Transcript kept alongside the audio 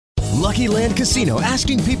Lucky Land Casino,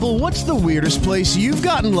 asking people, what's the weirdest place you've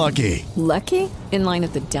gotten lucky? Lucky? In line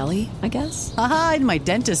at the deli, I guess? Aha, in my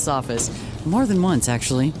dentist's office. More than once,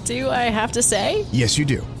 actually. Do I have to say? Yes, you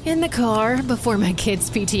do. In the car before my kids'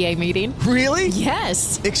 PTA meeting. Really?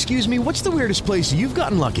 Yes. Excuse me, what's the weirdest place you've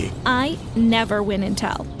gotten lucky? I never win and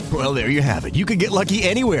tell. Well, there you have it. You can get lucky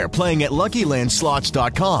anywhere, playing at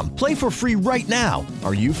LuckyLandSlots.com. Play for free right now.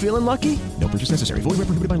 Are you feeling lucky? No purchase necessary. Void where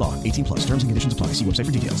prohibited by law. 18 plus. Terms and conditions apply. See website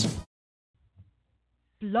for details.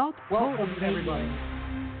 Welcome, everybody.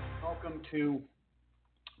 Welcome to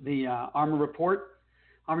the ARMOR Report.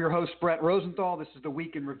 I'm your host, Brett Rosenthal. This is the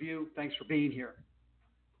Week in Review. Thanks for being here.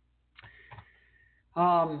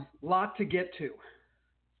 Lot to get to.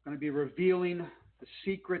 I'm going to be revealing the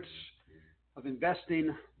secrets of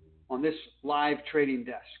investing on this live trading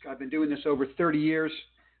desk. I've been doing this over 30 years.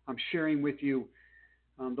 I'm sharing with you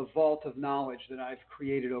the vault of knowledge that I've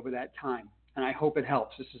created over that time, and I hope it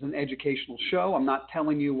helps. This is an educational show. I'm not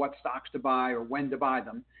telling you what stocks to buy or when to buy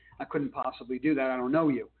them. I couldn't possibly do that. I don't know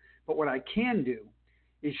you. But what I can do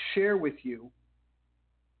is share with you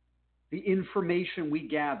the information we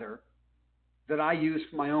gather that I use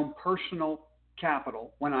for my own personal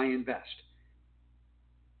capital when I invest,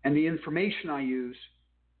 and the information I use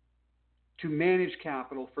to manage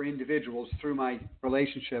capital for individuals through my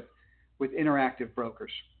relationship with Interactive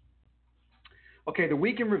Brokers. Okay, the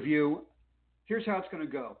Week in Review, here's how it's going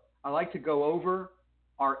to go. I like to go over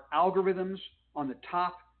our algorithms on the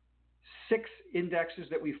top 6 indexes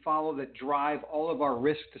that we follow that drive all of our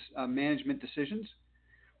risk management decisions.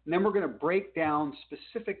 And then we're going to break down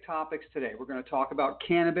specific topics today. We're going to talk about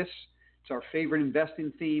cannabis. It's our favorite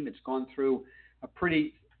investing theme. It's gone through a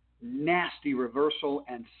pretty nasty reversal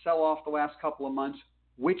and sell-off the last couple of months,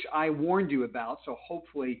 which I warned you about. So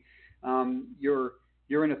hopefully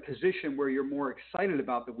you're in a position where you're more excited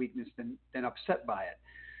about the weakness than upset by it.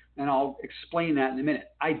 And I'll explain that in a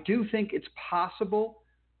minute. I do think it's possible.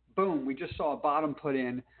 Boom, we just saw a bottom put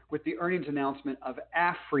in with the earnings announcement of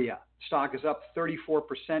Aphria. Stock is up 34%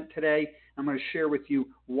 today. I'm going to share with you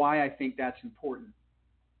why I think that's important.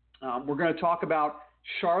 We're going to talk about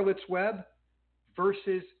Charlotte's Web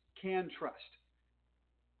versus CanTrust.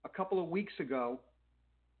 A couple of weeks ago,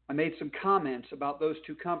 I made some comments about those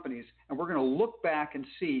two companies, and we're going to look back and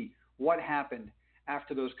see what happened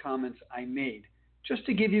after those comments I made, just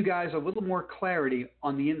to give you guys a little more clarity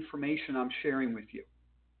on the information I'm sharing with you.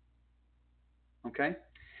 Okay?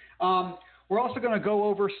 We're also going to go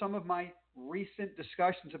over some of my recent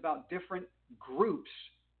discussions about different groups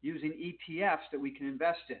using ETFs that we can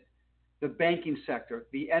invest in. The banking sector,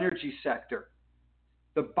 the energy sector,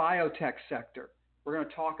 the biotech sector. We're going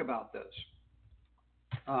to talk about those.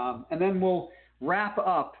 And then we'll wrap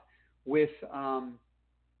up with a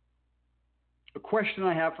question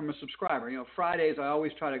I have from a subscriber. You know, Fridays I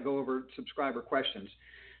always try to go over subscriber questions.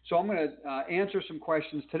 So I'm going to answer some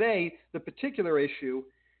questions today. The particular issue,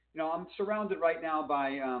 you know, I'm surrounded right now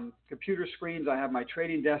by computer screens. I have my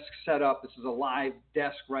trading desk set up. This is a live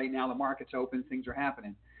desk right now. The market's open. Things are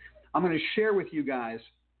happening. I'm going to share with you guys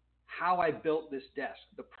how I built this desk,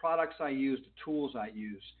 the products I use, the tools I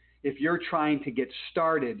use. If you're trying to get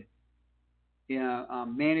started in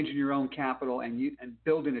managing your own capital and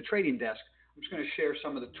building a trading desk, I'm just going to share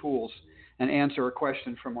some of the tools and answer a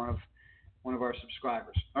question from one of our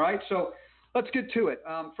subscribers. All right, so let's get to it.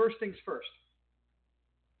 First things first.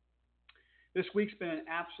 This week's been an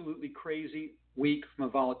absolutely crazy week from a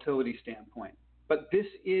volatility standpoint, but this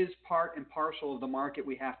is part and parcel of the market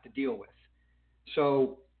we have to deal with.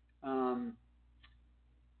 So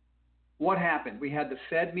what happened? We had the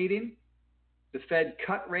Fed meeting, the Fed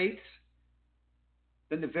cut rates,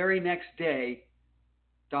 then the very next day,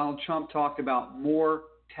 Donald Trump talked about more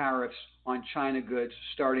tariffs on China goods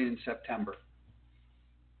starting in September.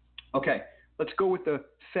 Okay, let's go with the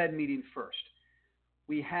Fed meeting first.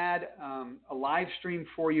 We had a live stream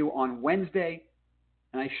for you on Wednesday,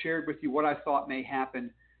 and I shared with you what I thought may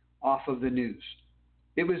happen off of the news.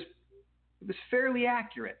 It was fairly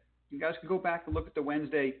accurate. You guys can go back and look at the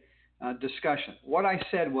Wednesday discussion. What I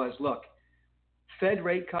said was, look, Fed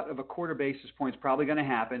rate cut of a quarter basis point is probably going to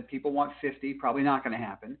happen. People want 50, probably not going to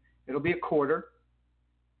happen. It'll be a quarter,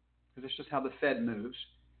 because it's just how the Fed moves.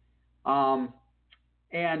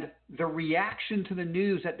 And the reaction to the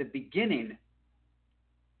news at the beginning,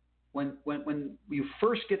 when you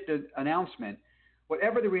first get the announcement,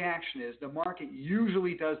 whatever the reaction is, the market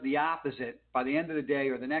usually does the opposite by the end of the day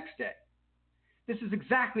or the next day. This is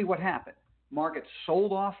exactly what happened. Market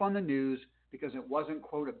sold off on the news because it wasn't,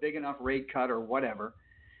 quote, a big enough rate cut or whatever,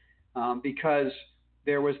 because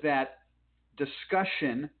there was that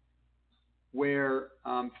discussion where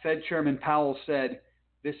Fed Chairman Powell said,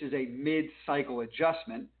 this is a mid-cycle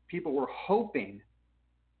adjustment. People were hoping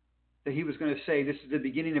that he was going to say this is the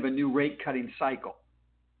beginning of a new rate-cutting cycle.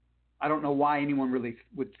 I don't know why anyone really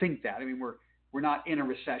would think that. I mean, we're not in a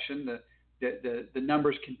recession. The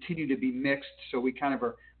numbers continue to be mixed, so we kind of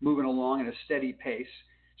are moving along at a steady pace.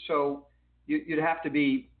 So you'd have to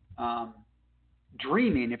be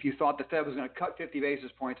dreaming if you thought the Fed was going to cut 50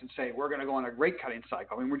 basis points and say we're going to go on a rate-cutting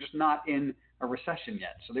cycle. I mean, we're just not in a recession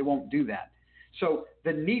yet, so they won't do that. So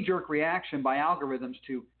the knee-jerk reaction by algorithms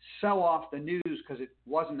to sell off the news because it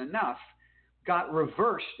wasn't enough got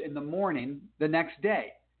reversed in the morning the next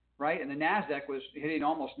day, right? And the NASDAQ was hitting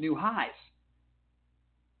almost new highs,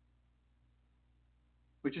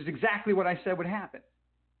 which is exactly what I said would happen.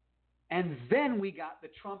 And then we got the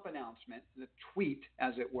Trump announcement, the tweet,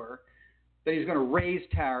 as it were, that he's going to raise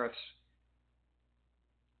tariffs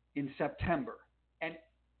in September. And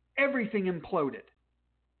everything imploded.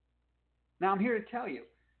 Now, I'm here to tell you,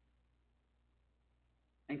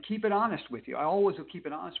 and keep it honest with you. I always will keep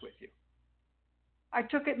it honest with you. I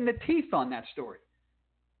took it in the teeth on that story.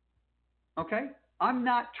 Okay? I'm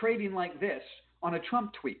not trading like this on a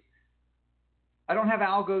Trump tweet. I don't have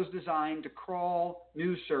algos designed to crawl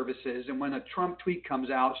news services and when a Trump tweet comes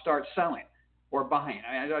out, start selling or buying.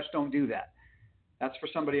 I just don't do that. That's for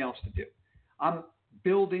somebody else to do. I'm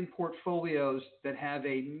building portfolios that have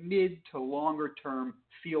a mid to longer term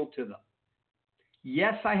feel to them.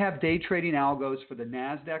 Yes, I have day trading algos for the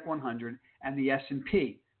NASDAQ 100 and the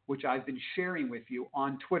S&P, which I've been sharing with you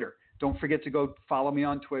on Twitter. Don't forget to go follow me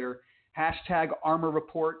on Twitter,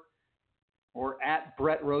 #ArmorReport or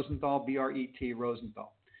 @Brett Rosenthal, B-R-E-T,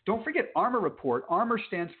 Rosenthal. Don't forget Armor Report. Armor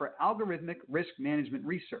stands for Algorithmic Risk Management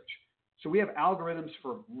Research. So we have algorithms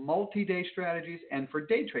for multi-day strategies and for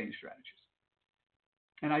day trading strategies.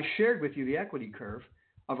 And I shared with you the equity curve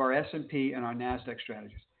of our S&P and our NASDAQ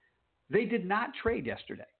strategies. They did not trade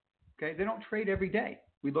yesterday. Okay, they don't trade every day.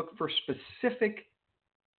 We look for specific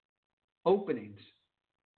openings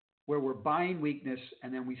where we're buying weakness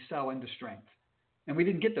and then we sell into strength. And we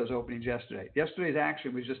didn't get those openings yesterday. Yesterday's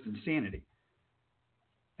action was just insanity.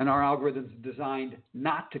 And our algorithms are designed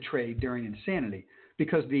not to trade during insanity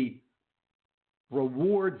because the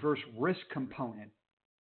reward versus risk component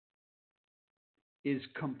is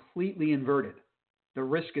completely inverted. The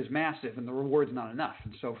risk is massive and the reward's not enough.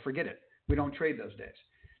 And so forget it. We don't trade those days.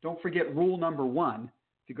 Don't forget rule number 1.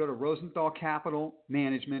 If you go to Rosenthal Capital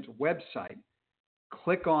Management website,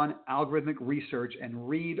 click on algorithmic research and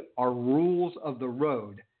read our rules of the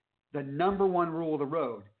road. The number 1 rule of the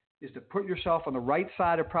road is to put yourself on the right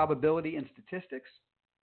side of probability and statistics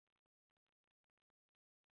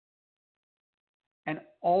and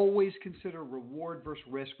always consider reward versus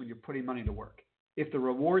risk when you're putting money to work. If the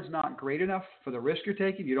reward's not great enough for the risk you're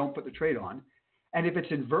taking, you don't put the trade on. And if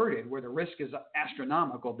it's inverted, where the risk is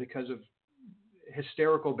astronomical because of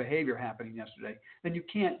hysterical behavior happening yesterday, then you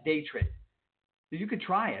can't day trade. You could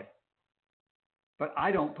try it, but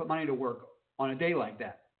I don't put money to work on a day like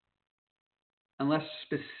that unless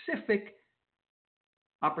specific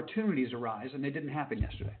opportunities arise, and they didn't happen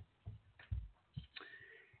yesterday.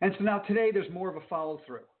 And so now today there's more of a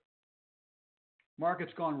follow-through.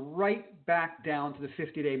 Market's gone right back down to the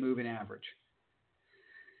 50-day moving average.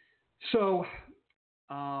 So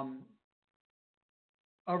a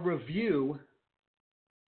review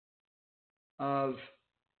of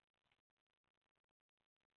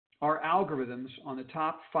our algorithms on the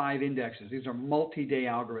top 5 indexes. These are multi-day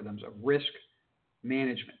algorithms of risk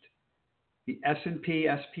management. The S&P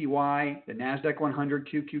SPY, the NASDAQ 100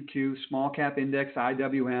 QQQ, small cap index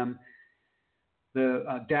IWM,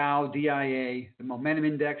 the Dow DIA, the Momentum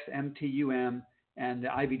Index MTUM, and the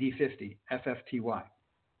IBD 50 FFTY.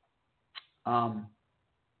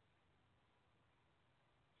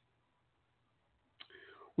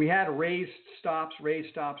 We had raised stops, raised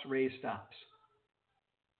stops, raised stops.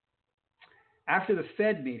 After the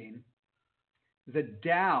Fed meeting, the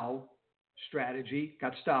Dow strategy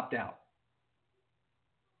got stopped out.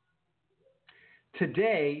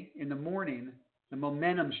 Today, in the morning, the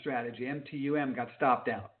Momentum strategy, MTUM, got stopped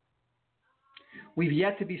out. We've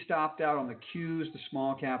yet to be stopped out on the Qs, the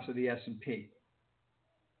small caps, of the S&P.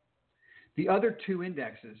 The other 2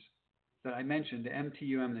 indexes that I mentioned, the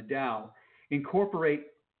MTUM and the Dow, incorporate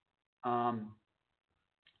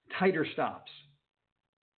tighter stops.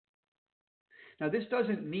 Now, this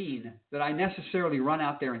doesn't mean that I necessarily run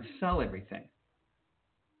out there and sell everything.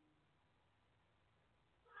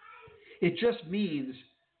 It just means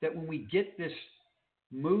that when we get this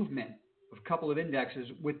movement of a couple of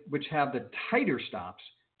indexes which have the tighter stops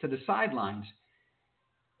to the sidelines,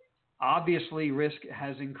 obviously risk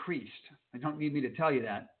has increased. I don't need me to tell you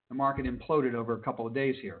that. The market imploded over a couple of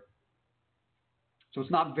days here. So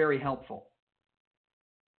it's not very helpful.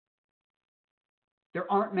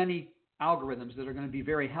 There aren't many algorithms that are going to be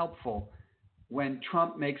very helpful when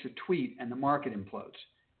Trump makes a tweet and the market implodes.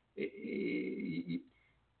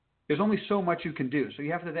 There's only so much you can do. So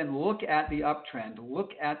you have to then look at the uptrend,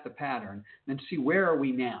 look at the pattern, and see where are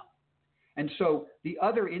we now. And so the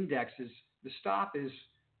other indexes, the stop is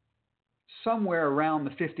somewhere around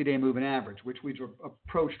the 50-day moving average, which we've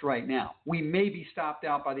approached right now. We may be stopped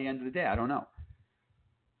out by the end of the day. I don't know.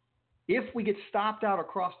 If we get stopped out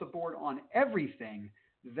across the board on everything,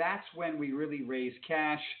 that's when we really raise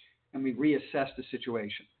cash and we reassess the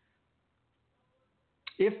situation.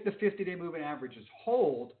 If the 50-day moving averages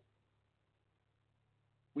hold,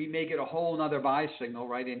 we may get a whole nother buy signal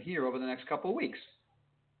right in here over the next couple of weeks.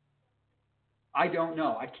 I don't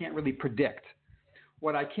know. I can't really predict.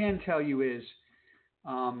 What I can tell you is,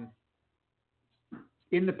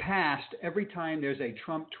 in the past, every time there's a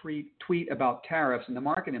Trump tweet about tariffs and the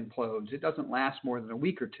market implodes, it doesn't last more than a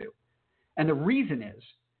week or two. And the reason is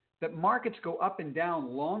that markets go up and down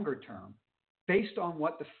longer term based on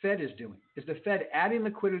what the Fed is doing. Is the Fed adding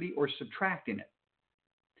liquidity or subtracting it?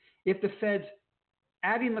 If the Fed's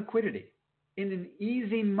adding liquidity in an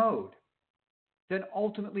easing mode, then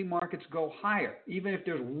ultimately markets go higher, even if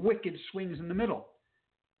there's wicked swings in the middle.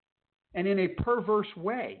 And in a perverse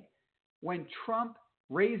way, when Trump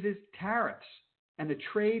raises tariffs and the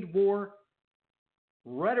trade war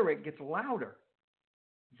rhetoric gets louder,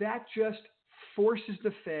 that just forces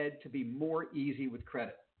the Fed to be more easy with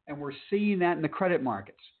credit. And we're seeing that in the credit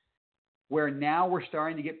markets, where now we're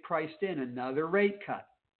starting to get priced in another rate cut.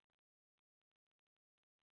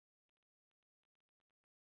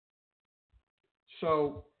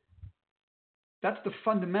 So that's the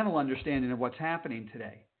fundamental understanding of what's happening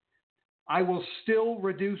today. I will still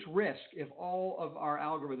reduce risk if all of our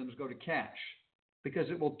algorithms go to cash, because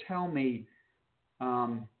it will tell me,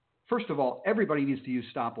 first of all, everybody needs to use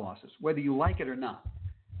stop losses, whether you like it or not.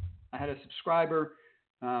 I had a subscriber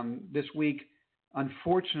this week.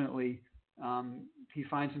 Unfortunately, he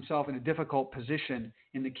finds himself in a difficult position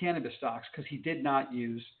in the cannabis stocks because he did not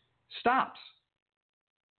use stops.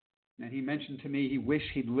 And he mentioned to me he wished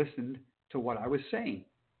he'd listened to what I was saying.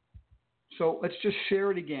 So let's just share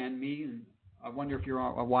it again. And I wonder if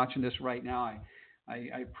you're watching this right now.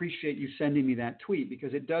 I appreciate you sending me that tweet,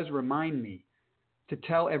 because it does remind me to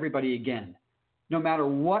tell everybody again, no matter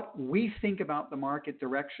what we think about the market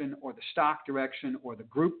direction or the stock direction or the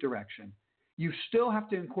group direction, you still have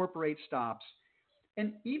to incorporate stops.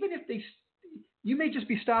 And even if you may just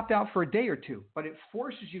be stopped out for a day or two, but it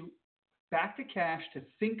forces you back to cash to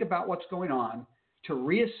think about what's going on, to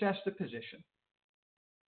reassess the position,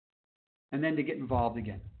 and then to get involved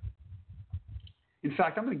again. In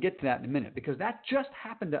fact, I'm going to get to that in a minute, because that just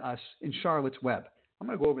happened to us in Charlotte's Web. I'm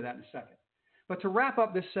going to go over that in a second. But to wrap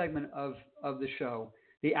up this segment of the show,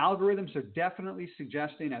 the algorithms are definitely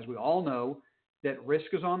suggesting, as we all know, that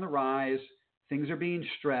risk is on the rise, things are being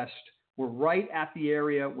stressed. We're right at the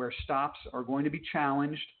area where stops are going to be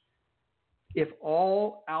challenged. If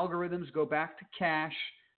all algorithms go back to cash,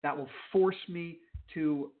 that will force me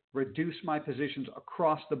to reduce my positions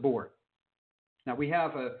across the board. Now, we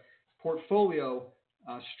have a portfolio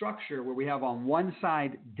structure where we have on one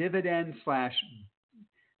side dividend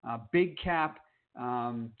 / big cap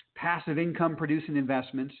passive income producing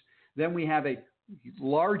investments. Then we have a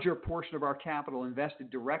larger portion of our capital invested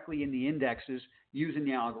directly in the indexes using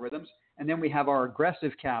the algorithms. And then we have our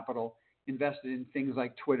aggressive capital invested in things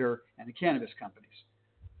like Twitter and the cannabis companies.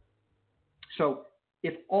 So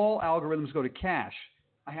if all algorithms go to cash,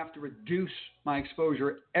 I have to reduce my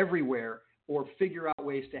exposure everywhere or figure out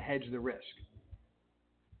ways to hedge the risk.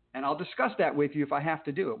 And I'll discuss that with you if I have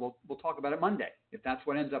to do it. We'll talk about it Monday. If that's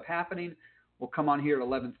what ends up happening, we'll come on here at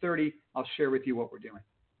 11:30. I'll share with you what we're doing.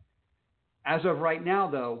 As of right now,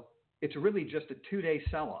 though, it's really just a 2-day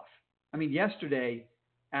sell-off. I mean, yesterday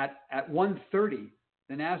at 1:30,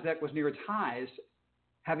 the NASDAQ was near its highs,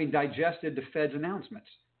 having digested the Fed's announcements.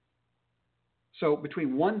 So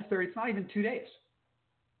between 1:30, it's not even 2 days.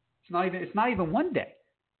 It's not even 1 day,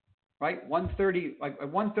 right? 1:30, like at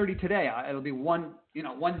 1:30 today, it'll be one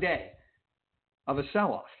day of a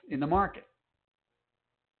sell-off in the market.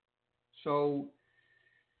 So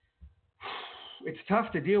it's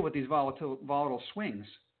tough to deal with these volatile swings,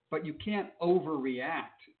 but you can't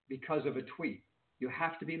overreact because of a tweet. You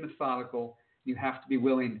have to be methodical. You have to be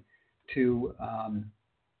willing to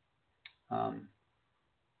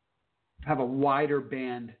have a wider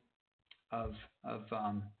band of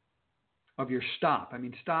your stop. I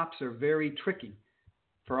mean, stops are very tricky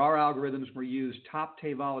For our algorithms, we use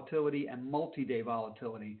top-day volatility and multi-day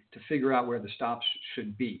volatility to figure out where the stops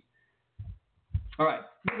should be. All right,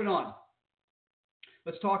 moving on.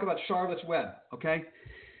 Let's talk about Charlotte's Web, okay?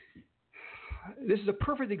 This is a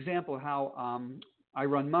perfect example of how I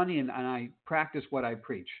run money and I practice what I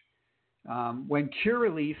preach. When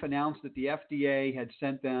Curaleaf announced that the FDA had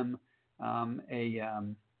sent them a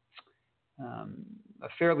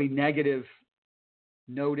fairly negative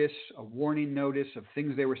notice, a warning notice of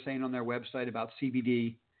things they were saying on their website about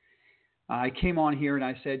CBD, I came on here and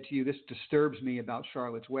I said to you, this disturbs me about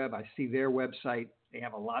Charlotte's Web. I see their website. They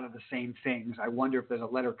have a lot of the same things. I wonder if there's a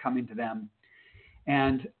letter coming to them.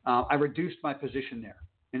 And I reduced my position there.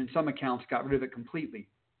 And in some accounts, got rid of it completely.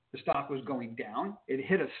 The stock was going down. It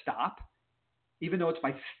hit a stop. Even though it's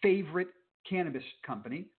my favorite cannabis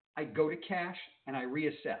company, I go to cash and I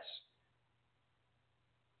reassess.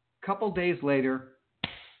 A couple days later,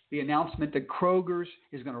 the announcement that Kroger's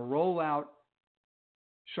is going to roll out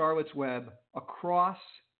Charlotte's Web across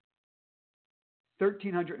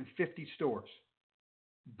 1,350 stores,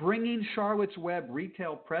 bringing Charlotte's Web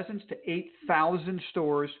retail presence to 8,000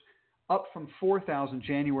 stores, up from 4,000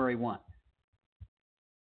 January 1.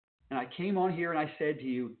 And I came on here and I said to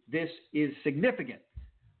you, this is significant.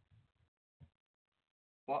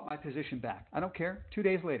 Bought my position back. I don't care. 2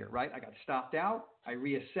 days later, right? I got stopped out. I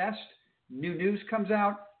reassessed. New news comes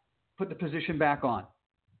out. Put the position back on.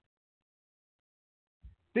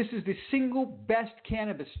 This is the single best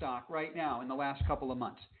cannabis stock right now in the last couple of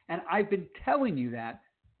months. And I've been telling you that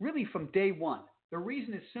really from day one. The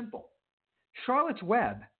reason is simple. Charlotte's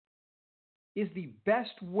Web is the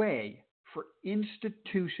best way for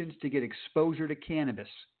institutions to get exposure to cannabis.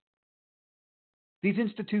 These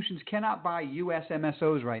institutions cannot buy U.S.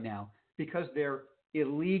 MSOs right now because they're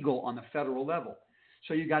illegal on the federal level.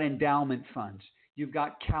 So you've got endowment funds, you've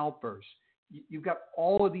got CalPERS, you've got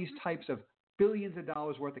all of these types of billions of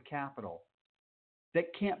dollars worth of capital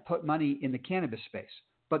that can't put money in the cannabis space,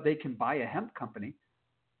 but they can buy a hemp company,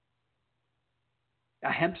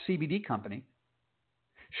 a hemp CBD company.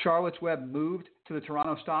 Charlotte's Web moved to the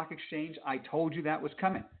Toronto Stock Exchange. I told you that was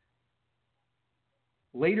coming.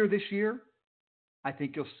 Later this year, I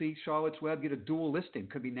think you'll see Charlotte's Web get a dual listing.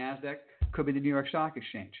 Could be NASDAQ, could be the New York Stock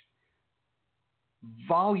Exchange.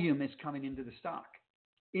 Volume is coming into the stock.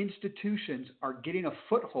 Institutions are getting a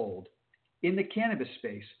foothold in the cannabis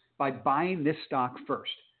space by buying this stock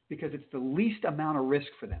first because it's the least amount of risk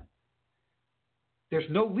for them. There's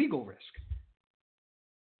no legal risk.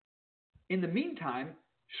 In the meantime,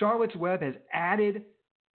 Charlotte's Web has added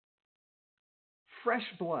fresh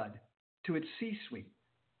blood to its C-suite.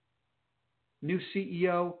 New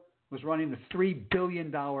CEO was running the $3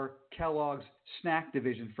 billion Kellogg's snack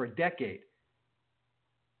division for a decade.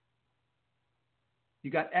 You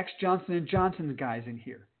got ex-Johnson & Johnson guys in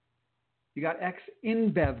here. You got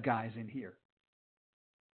ex-InBev guys in here.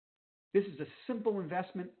 This is a simple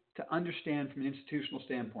investment to understand from an institutional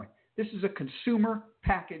standpoint. This is a consumer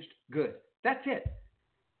packaged good. That's it.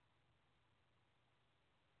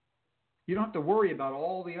 You don't have to worry about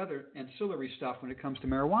all the other ancillary stuff when it comes to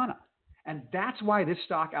marijuana. And that's why this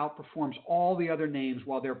stock outperforms all the other names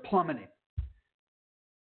while they're plummeting.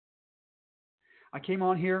 I came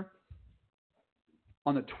on here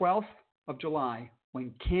on the 12th of July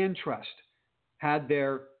when CanTrust had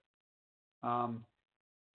their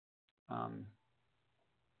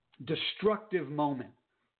destructive moment.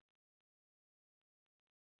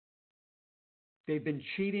 They've been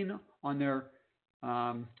cheating on their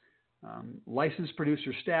licensed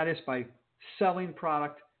producer status by selling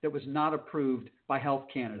product that was not approved by Health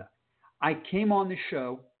Canada. I came on the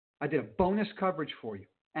show, I did a bonus coverage for you,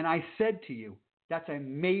 and I said to you, that's a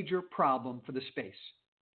major problem for the space.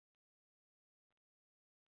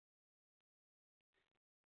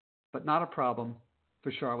 But not a problem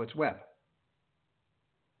for Charlotte's Web.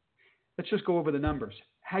 Let's just go over the numbers.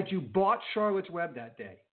 Had you bought Charlotte's Web that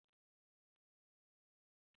day,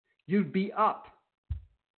 you'd be up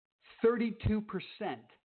 32%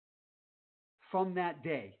 from that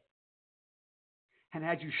day. And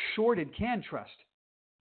had you shorted CanTrust,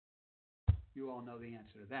 you all know the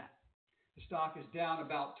answer to that. The stock is down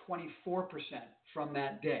about 24% from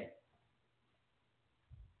that day.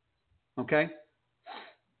 Okay?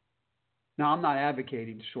 Now, I'm not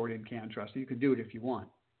advocating short in CanTrust. You can do it if you want.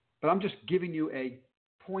 But I'm just giving you a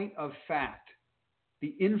point of fact.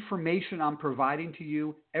 The information I'm providing to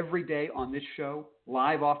you every day on this show,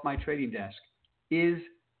 live off my trading desk, is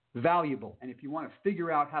valuable. And if you want to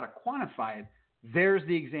figure out how to quantify it, there's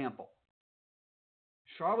the example.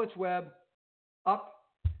 Charlotte's Web up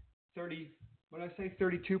 32%.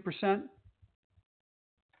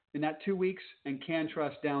 in that 2 weeks, and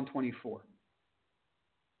CanTrust down 24.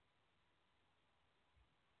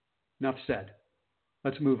 Enough said.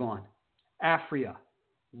 Let's move on. Afria.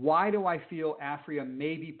 Why do I feel Afria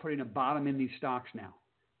may be putting a bottom in these stocks now?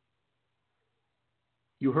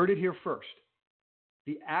 You heard it here first.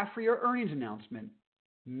 The Afria earnings announcement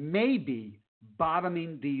may be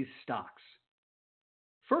bottoming these stocks.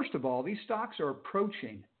 First of all, these stocks are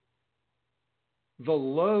approaching the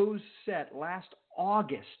lows set last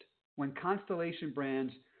August when Constellation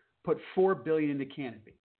Brands put $4 billion into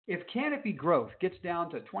Canopy. If Canopy Growth gets down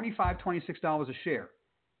to $25, $26 a share,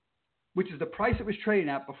 which is the price it was trading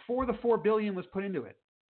at before the $4 billion was put into it,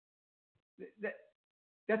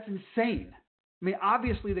 that's insane. I mean,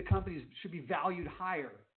 obviously the companies should be valued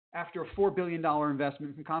higher after a $4 billion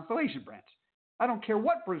investment from Constellation Brands. I don't care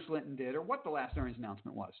what Bruce Linton did or what the last earnings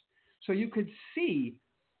announcement was. So you could see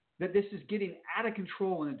that this is getting out of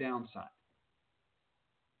control on the downside.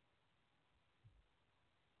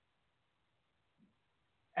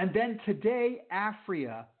 And then today,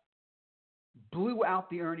 Afria blew out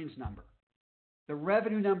the earnings number. The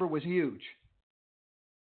revenue number was huge.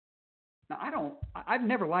 Now, I've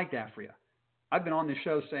never liked Afria. I've been on this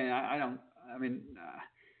show saying I don't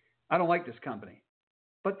like this company.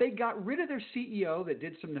 But they got rid of their CEO that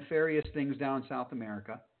did some nefarious things down in South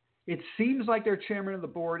America. It seems like their chairman of the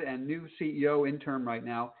board and new CEO interim right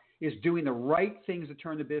now is doing the right things to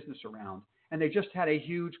turn the business around. And they just had a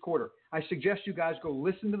huge quarter. I suggest you guys go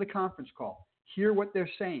listen to the conference call. Hear what they're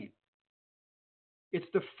saying. It's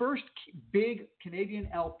the first big Canadian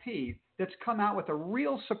LP that's come out with a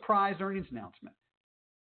real surprise earnings announcement.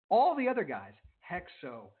 All the other guys,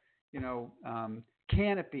 Hexo,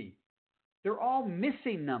 Canopy, they're all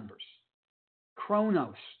missing numbers.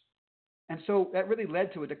 Kronos. And so that really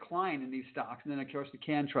led to a decline in these stocks. And then, of course, the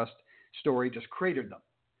CanTrust story just cratered them.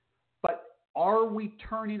 But are we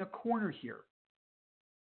turning a corner here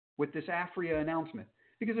with this Afria announcement?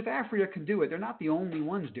 Because if Afria can do it, they're not the only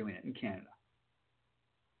ones doing it in Canada.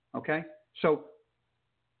 Okay? So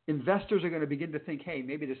investors are going to begin to think, hey,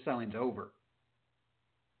 maybe the selling's over.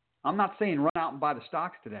 I'm not saying run out and buy the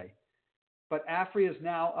stocks today, but Afria is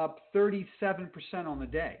now up 37% on the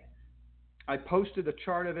day. I posted a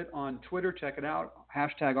chart of it on Twitter. Check it out.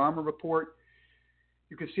 #ArmorReport.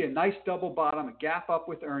 You can see a nice double bottom, a gap up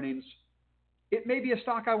with earnings. It may be a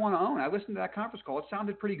stock I want to own. I listened to that conference call. It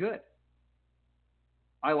sounded pretty good.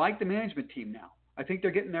 I like the management team now. I think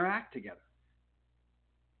they're getting their act together.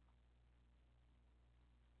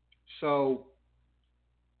 So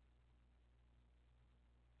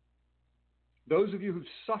those of you who've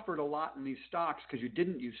suffered a lot in these stocks because you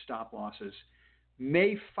didn't use stop losses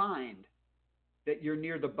may find that you're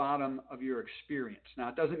near the bottom of your experience. Now,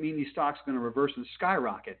 it doesn't mean these stocks are going to reverse and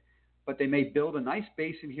skyrocket, but they may build a nice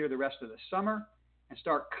base in here the rest of the summer and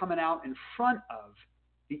start coming out in front of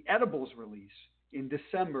the edibles release in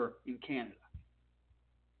December in Canada.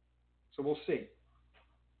 So we'll see.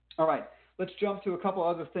 All right, let's jump to a couple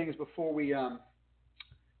other things before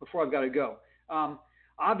I've got to go.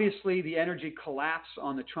 Obviously, the energy collapse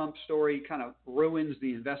on the Trump story kind of ruins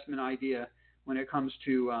the investment idea when it comes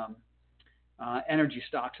to energy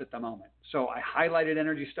stocks at the moment. So I highlighted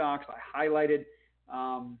energy stocks. I highlighted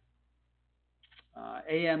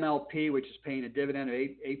AMLP, which is paying a dividend of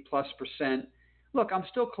 8+%. Look, I'm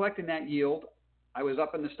still collecting that yield. I was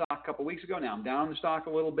up in the stock a couple weeks ago. Now I'm down in the stock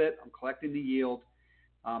a little bit. I'm collecting the yield.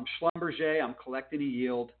 Schlumberger, I'm collecting a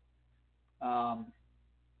yield.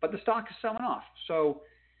 But the stock is selling off. So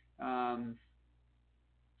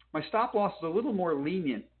my stop loss is a little more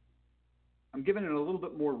lenient. I'm giving it a little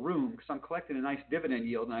bit more room because I'm collecting a nice dividend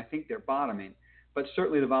yield, and I think they're bottoming. But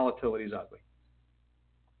certainly the volatility is ugly.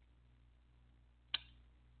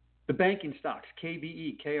 The banking stocks,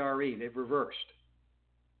 KBE, KRE, they've reversed.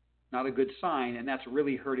 Not a good sign, and that's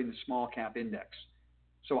really hurting the small cap index.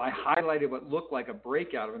 So I highlighted what looked like a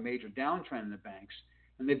breakout of a major downtrend in the banks,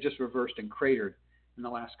 and they've just reversed and cratered in the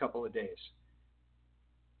last couple of days.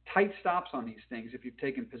 Tight stops on these things if you've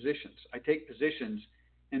taken positions. I take positions,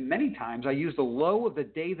 and many times I use the low of the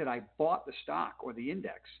day that I bought the stock or the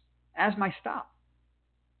index as my stop.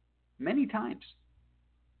 Many times.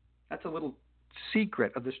 That's a little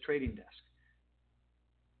secret of this trading desk.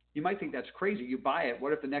 You might think that's crazy. You buy it.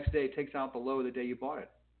 What if the next day it takes out the low of the day you bought it?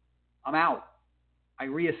 I'm out. I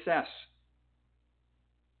reassess.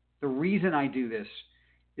 The reason I do this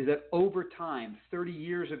is that over time, 30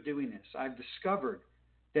 years of doing this, I've discovered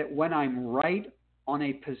that when I'm right on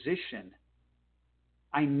a position,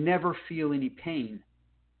 I never feel any pain.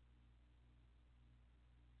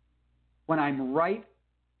 When I'm right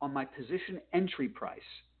on my position entry price,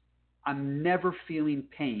 I'm never feeling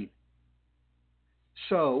pain.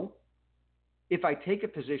 So if I take a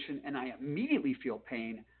position and I immediately feel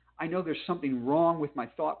pain, I know there's something wrong with my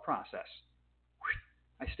thought process.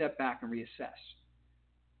 I step back and reassess.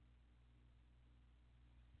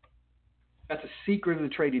 That's a secret of the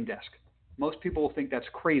trading desk. Most people will think that's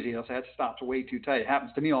crazy. They'll say that stop's way too tight. It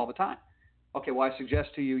happens to me all the time. Okay, well, I suggest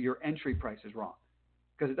to you your entry price is wrong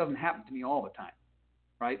because it doesn't happen to me all the time,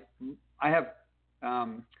 right? I have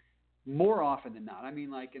more often than not, I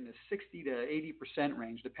mean like in the 60 to 80%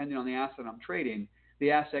 range, depending on the asset I'm trading,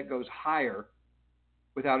 the asset goes higher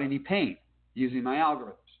without any pain using my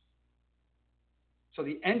algorithms. So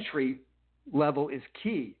the entry level is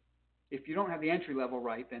key. If you don't have the entry level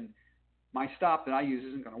right, then my stop that I use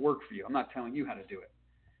isn't going to work for you. I'm not telling you how to do it.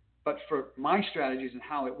 But for my strategies and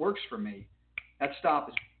how it works for me, that stop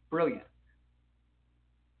is brilliant.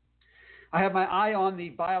 I have my eye on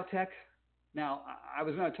the biotech. Now, I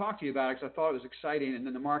was going to talk to you about it because I thought it was exciting, and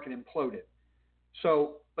then the market imploded.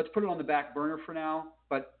 So let's put it on the back burner for now,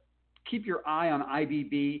 but keep your eye on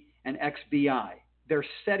IBB and XBI. They're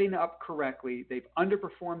setting up correctly. They've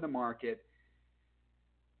underperformed the market,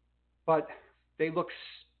 but they look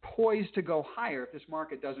poised to go higher if this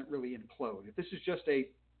market doesn't really implode. If this is just a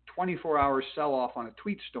 24-hour sell-off on a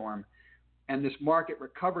tweet storm and this market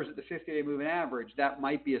recovers at the 50-day moving average, that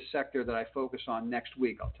might be a sector that I focus on next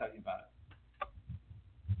week. I'll tell you about it.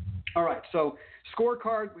 All right, so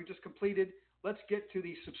scorecard we just completed. Let's get to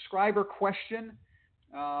the subscriber question.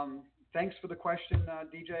 Thanks for the question,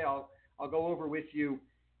 DJ. I'll go over with you,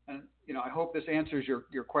 and I hope this answers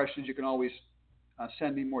your questions. You can always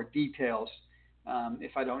send me more details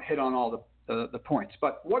if I don't hit on all the points.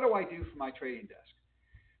 But what do I do for my trading desk?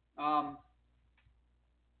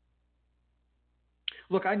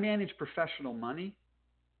 Look, I manage professional money,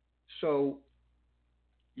 so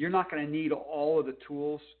you're not going to need all of the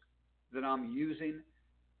tools that I'm using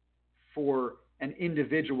for an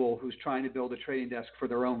individual who's trying to build a trading desk for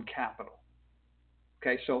their own capital.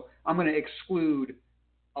 Okay, so I'm going to exclude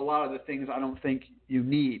a lot of the things I don't think you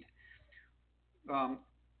need.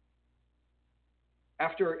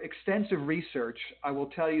 After extensive research, I will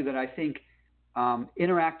tell you that I think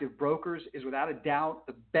Interactive Brokers is without a doubt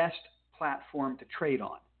the best platform to trade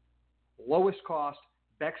on. Lowest cost,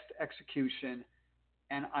 best execution,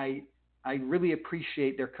 and I really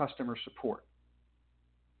appreciate their customer support,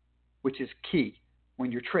 which is key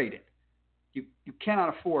when you're trading. You cannot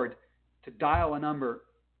afford to dial a number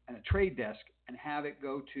at a trade desk and have it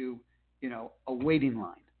go to, a waiting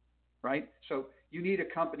line, right? So you need a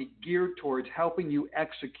company geared towards helping you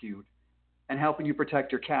execute and helping you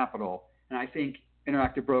protect your capital. And I think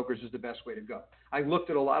Interactive Brokers is the best way to go. I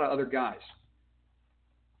looked at a lot of other guys.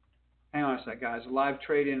 Hang on a sec, guys. Live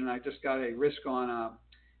trading, and I just got a risk on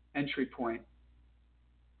entry point.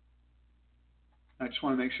 I just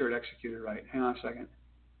want to make sure it executed right. Hang on a second.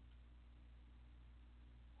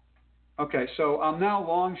 Okay, so I'm now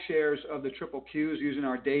long shares of the triple Qs using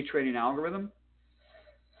our day trading algorithm,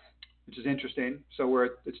 which is interesting. So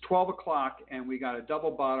it's 12 o'clock, and we got a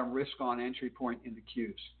double bottom risk on entry point in the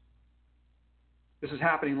Qs. This is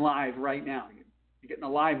happening live right now. You're getting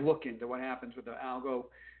a live look into what happens with the algo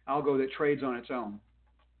that trades on its own.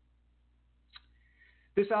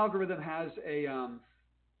 This algorithm has a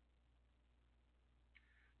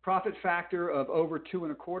profit factor of over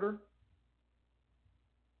 2.25.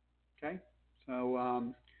 Okay,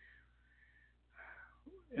 so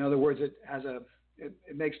in other words, it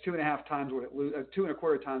makes 2.5 times what it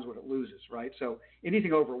 2.25 times what it loses, right? So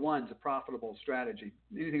anything over 1 is a profitable strategy.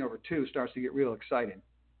 Anything over 2 starts to get real exciting.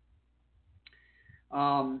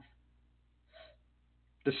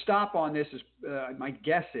 The stop on this is my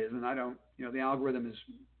guess is, and I don't, the algorithm is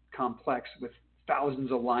complex with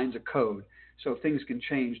thousands of lines of code, so things can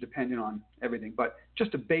change depending on everything. But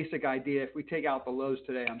just a basic idea: if we take out the lows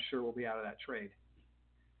today, I'm sure we'll be out of that trade.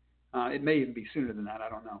 It may even be sooner than that. I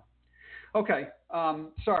don't know. Okay,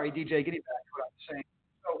 sorry, DJ, getting back to what I was saying.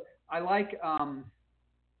 So I like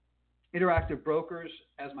Interactive Brokers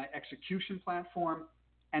as my execution platform,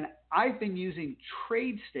 and I've been using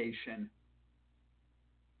TradeStation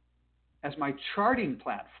as my charting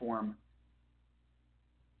platform,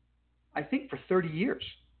 I think, for 30 years.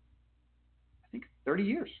 I think 30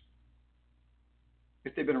 years.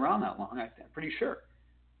 If they've been around that long, I'm pretty sure.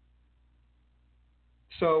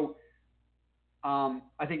 So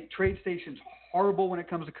I think TradeStation's horrible when it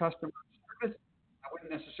comes to customer service. I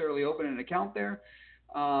wouldn't necessarily open an account there.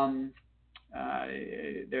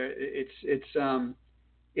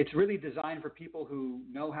 It's really designed for people who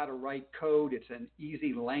know how to write code. It's an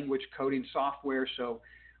easy language coding software, so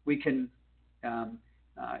we can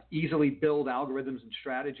easily build algorithms and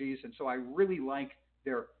strategies. And so I really like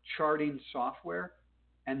their charting software.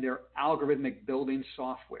 and their algorithmic building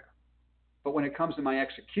software. But when it comes to my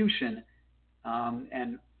execution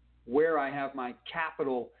and where I have my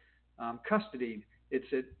capital custodied, it's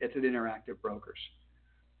at Interactive Brokers.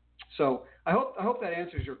 So I hope that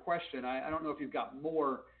answers your question. I don't know if you've got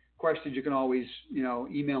more questions. You can always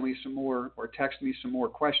email me some more or text me some more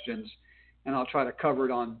questions, and I'll try to cover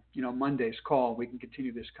it on Monday's call. We can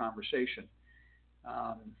continue this conversation.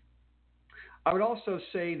 I would also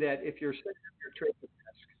say that if you're setting up your trading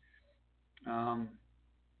desk,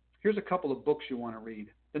 here's a couple of books you want to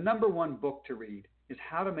read. The number one book to read is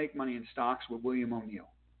How to Make Money in Stocks with William O'Neill.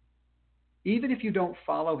 Even if you don't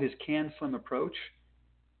follow his CanSlim approach,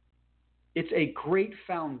 it's a great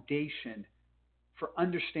foundation for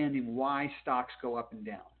understanding why stocks go up and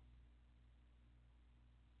down.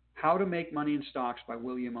 How to Make Money in Stocks by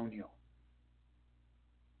William O'Neill.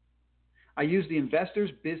 I use the Investors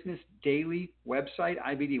Business Daily website,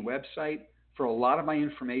 IBD website, for a lot of my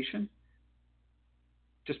information,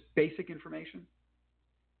 just basic information.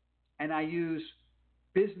 And I use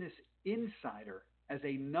Business Insider as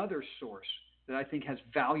another source that I think has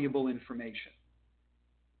valuable information.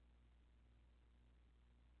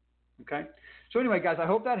 Okay? So anyway, guys, I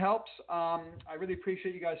hope that helps. I really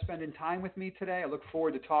appreciate you guys spending time with me today. I look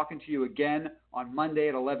forward to talking to you again on Monday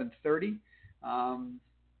at 11:30.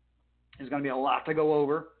 There's going to be a lot to go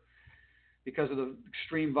over because of the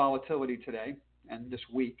extreme volatility today and this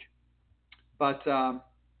week. But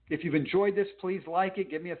if you've enjoyed this, please like it.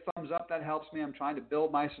 Give me a thumbs up. That helps me. I'm trying to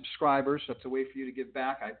build my subscribers. That's a way for you to give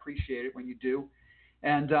back. I appreciate it when you do.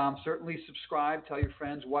 And certainly subscribe, tell your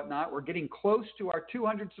friends, whatnot. We're getting close to our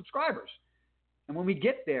 200 subscribers. And when we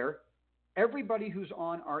get there, everybody who's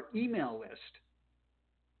on our email list,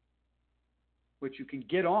 which you can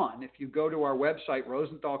get on if you go to our website,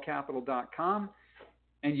 rosenthalcapital.com,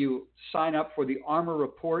 and you sign up for the Armor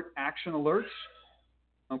Report action alerts,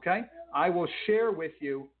 okay? I will share with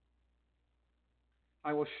you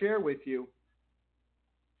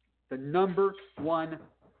the number one,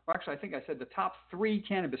 or actually I think I said the top 3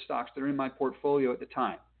 cannabis stocks that are in my portfolio at the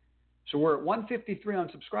time. So we're at 153 on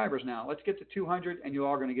subscribers now. Let's get to 200 and you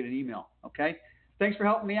all are going to get an email, okay? Thanks for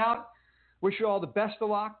helping me out. Wish you all the best of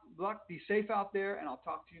luck. Be safe out there, and I'll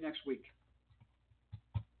talk to you next week.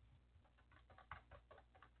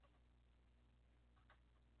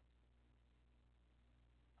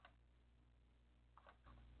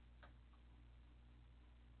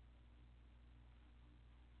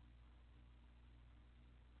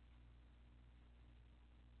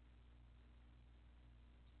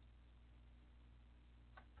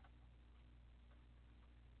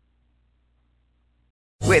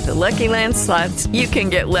 With the Lucky Land Slots, you can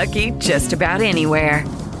get lucky just about anywhere.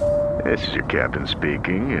 This is your captain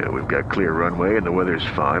speaking. We've got clear runway and the weather's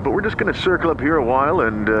fine, but we're just going to circle up here a while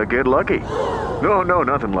and get lucky. No,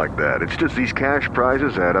 nothing like that. It's just these cash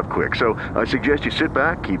prizes add up quick. So I suggest you sit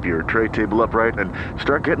back, keep your tray table upright, and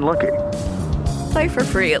start getting lucky. Play for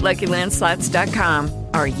free at LuckyLandSlots.com.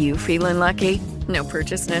 Are you feeling lucky? No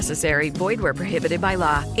purchase necessary. Void where prohibited by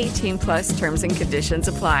law. 18+ terms and conditions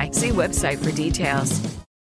apply. See website for details.